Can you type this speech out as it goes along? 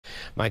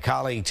My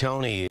colleague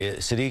Tony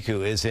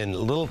Sadiku is in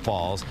Little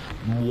Falls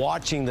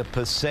watching the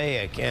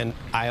Passaic, and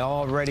I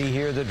already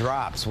hear the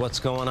drops. What's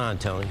going on,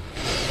 Tony?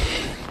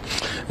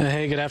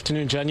 Hey, good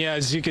afternoon, John. Yeah,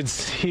 as you can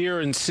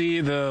hear and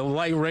see, the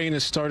light rain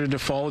has started to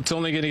fall. It's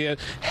only going to get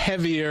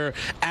heavier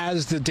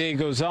as the day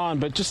goes on.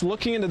 But just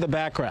looking into the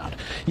background,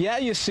 yeah,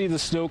 you see the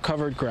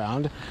snow-covered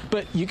ground,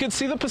 but you can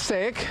see the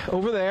Passaic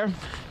over there.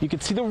 You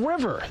can see the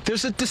river.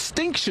 There's a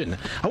distinction.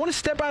 I want to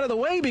step out of the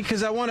way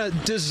because I want to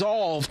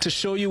dissolve to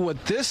show you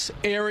what this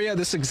area,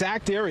 this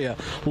exact area,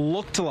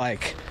 looked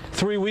like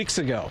 3 weeks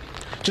ago.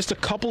 Just a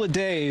couple of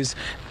days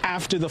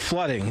after the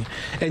flooding,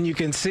 and you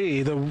can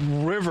see the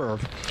river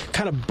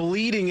kind of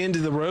bleeding into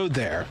the road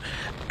there.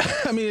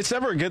 I mean, it's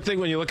never a good thing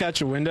when you look out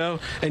your window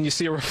and you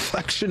see a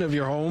reflection of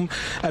your home.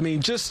 I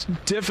mean, just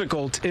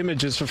difficult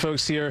images for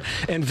folks here,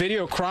 and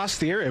video across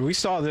the area. We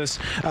saw this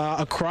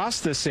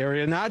across this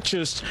area, not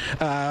just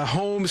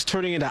homes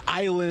turning into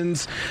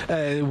islands,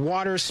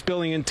 water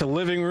spilling into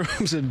living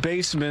rooms and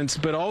basements,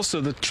 but also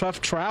the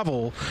tough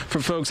travel for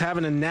folks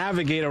having to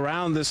navigate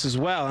around this as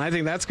well. And I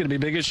think that's going to be a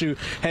big issue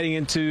heading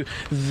into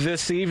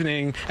this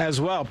evening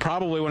as well.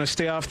 Probably want to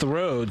stay off the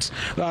roads.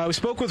 We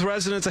spoke with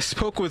residents. I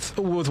spoke with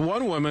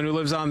one woman who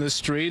lives on this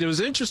street. It was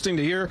interesting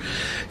to hear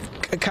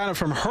kind of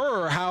from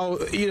her how,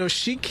 you know,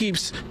 she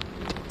keeps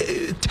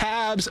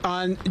tabs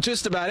on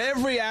just about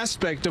every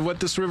aspect of what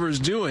this river is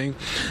doing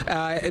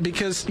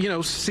because, you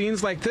know,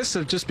 scenes like this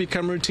have just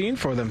become routine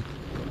for them.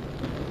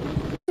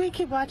 We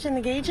keep watching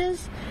the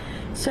gauges.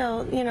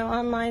 So, you know,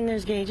 online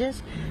there's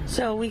gauges.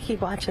 So we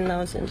keep watching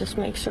those and just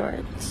make sure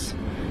it's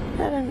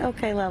at an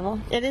okay level.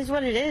 It is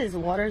what it is.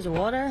 Water's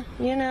water,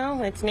 you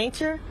know, it's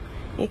nature.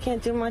 You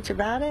can't do much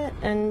about it,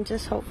 and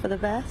just hope for the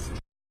best.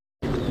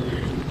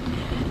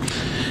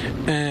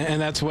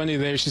 And that's Wendy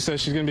there. She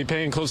says she's going to be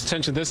paying close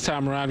attention this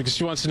time around because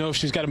she wants to know if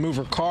she's got to move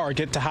her car,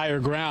 get to higher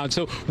ground.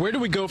 So where do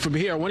we go from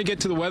here? I want to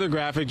get to the weather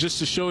graphic just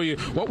to show you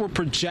what we're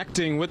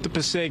projecting with the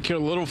Passaic here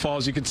at Little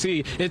Falls. You can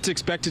see it's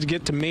expected to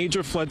get to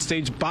major flood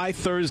stage by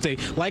Thursday,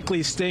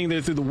 likely staying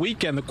there through the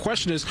weekend. The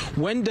question is,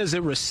 when does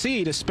it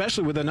recede,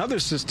 especially with another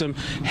system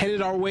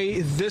headed our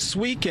way this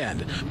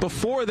weekend?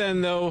 Before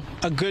then, though,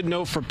 a good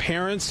note for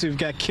parents who've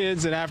got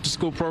kids at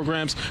after-school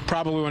programs.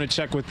 Probably want to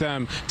check with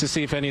them to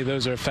see if any of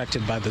those are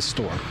affected by the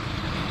storm.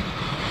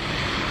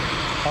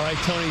 All right,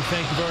 Tony,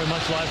 thank you very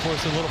much. Live for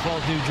us in Little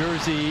Falls, New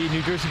Jersey.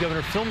 New Jersey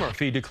Governor Phil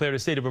Murphy declared a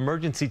state of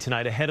emergency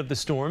tonight ahead of the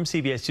storm.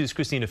 CBS 2's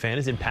Christina Fan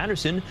is in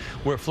Paterson,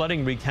 where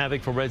flooding wreaked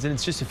havoc for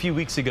residents just a few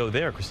weeks ago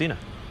there. Christina.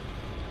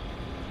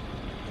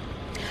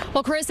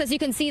 Well, Chris, as you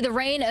can see, the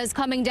rain is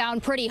coming down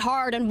pretty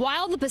hard. And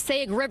while the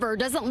Passaic River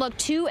doesn't look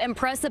too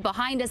impressive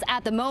behind us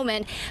at the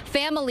moment,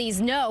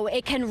 families know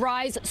it can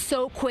rise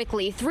so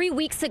quickly. 3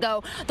 weeks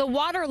ago, the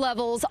water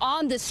levels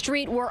on the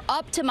street were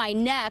up to my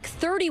neck.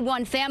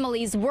 31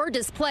 families were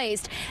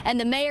displaced, and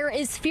the mayor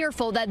is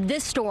fearful that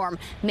this storm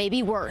may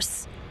be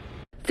worse.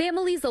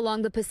 Families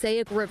along the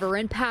Passaic River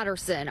in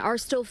Paterson are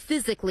still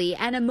physically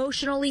and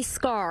emotionally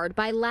scarred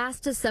by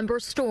last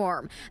December's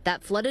storm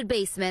that flooded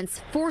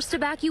basements, forced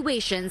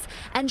evacuations,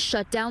 and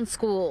shut down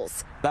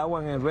schools. That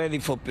one is ready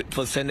for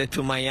send it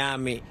to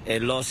Miami.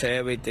 It lost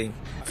everything.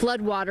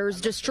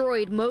 Floodwaters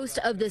destroyed most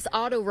of this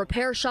auto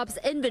repair shop's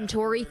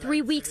inventory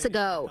 3 weeks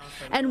ago,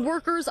 and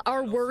workers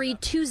are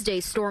worried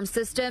Tuesday's storm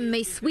system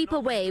may sweep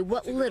away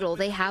what little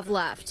they have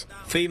left.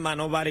 FEMA,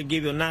 nobody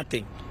give you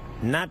nothing.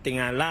 Nothing,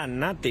 a lot,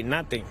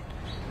 nothing.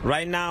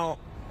 Right now,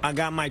 I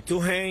got my 2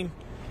 hands,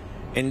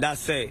 and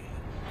that's it.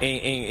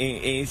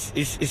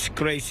 It's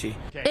crazy.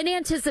 In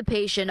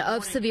anticipation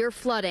of severe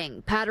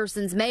flooding,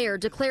 Paterson's mayor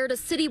declared a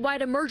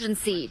citywide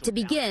emergency to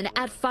begin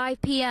at 5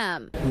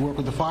 p.m. We work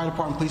with the fire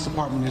department, police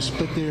department, to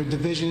split their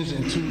divisions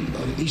into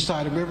each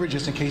side of the river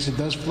just in case it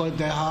does flood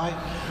that high.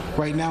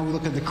 Right now, we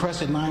look at the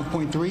crest at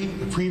 9.3.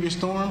 The previous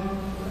storm,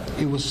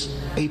 it was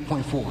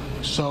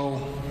 8.4.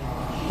 So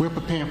we're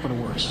preparing for the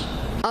worst.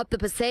 Up the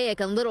Passaic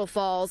and Little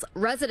Falls,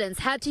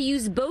 residents had to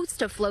use boats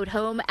to float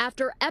home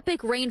after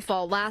epic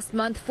rainfall last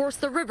month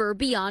forced the river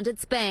beyond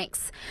its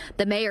banks.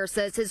 The mayor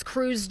says his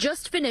crews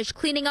just finished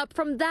cleaning up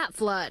from that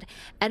flood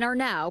and are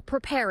now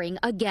preparing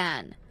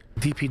again.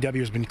 DPW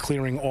has been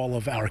clearing all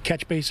of our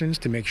catch basins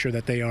to make sure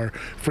that they are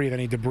free of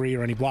any debris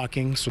or any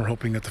blocking, so we're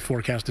hoping that the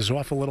forecast is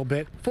off a little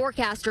bit.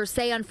 Forecasters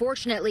say,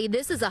 unfortunately,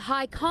 this is a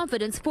high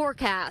confidence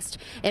forecast,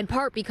 in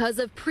part because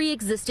of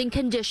pre-existing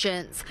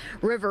conditions.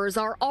 Rivers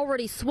are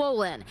already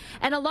swollen,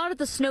 and a lot of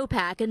the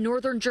snowpack in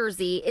northern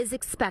Jersey is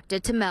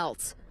expected to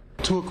melt.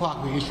 2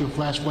 o'clock, we issue a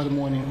flash flood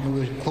warning, and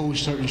we'll close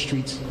certain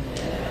streets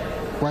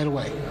right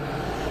away.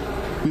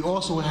 We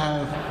also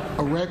have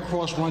a Red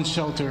Cross run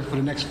shelter for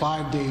the next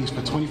 5 days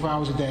for 24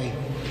 hours a day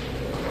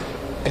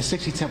at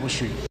 60 Temple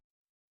Street.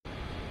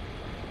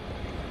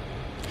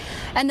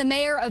 And the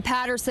mayor of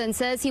Paterson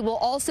says he will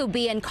also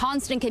be in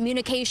constant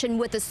communication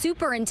with the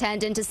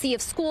superintendent to see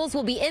if schools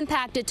will be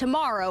impacted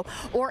tomorrow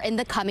or in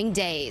the coming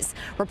days.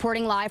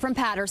 Reporting live from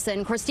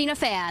Paterson, Christina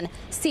Fan,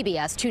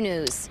 CBS 2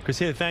 News.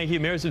 Christina, thank you.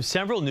 Mayors of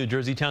several New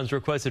Jersey towns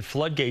requested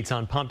floodgates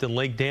on Pompton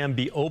Lake Dam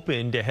be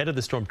opened ahead of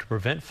the storm to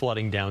prevent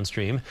flooding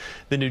downstream.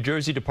 The New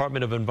Jersey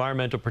Department of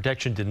Environmental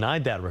Protection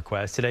denied that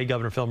request. Today,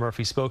 Governor Phil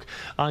Murphy spoke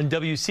on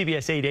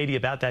WCBS 880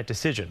 about that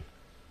decision.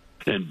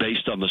 And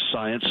based on the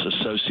science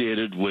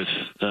associated with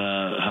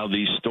how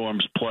these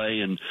storms play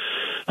and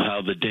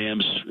how the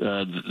dams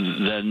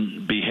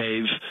then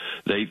behave,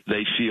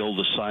 they feel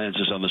the science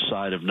is on the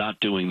side of not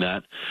doing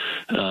that.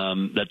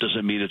 That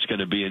doesn't mean it's going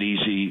to be an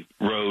easy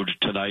road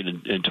tonight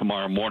and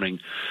tomorrow morning,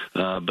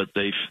 but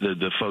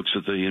the folks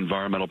at the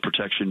Environmental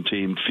Protection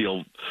Team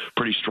feel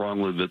pretty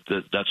strongly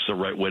that that's the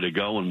right way to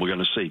go, and we're going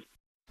to see.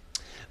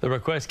 The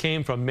request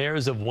came from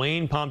mayors of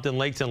Wayne, Pompton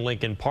Lakes, and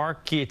Lincoln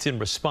Park. It's in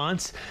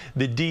response.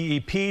 The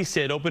DEP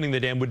said opening the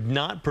dam would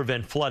not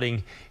prevent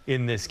flooding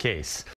in this case.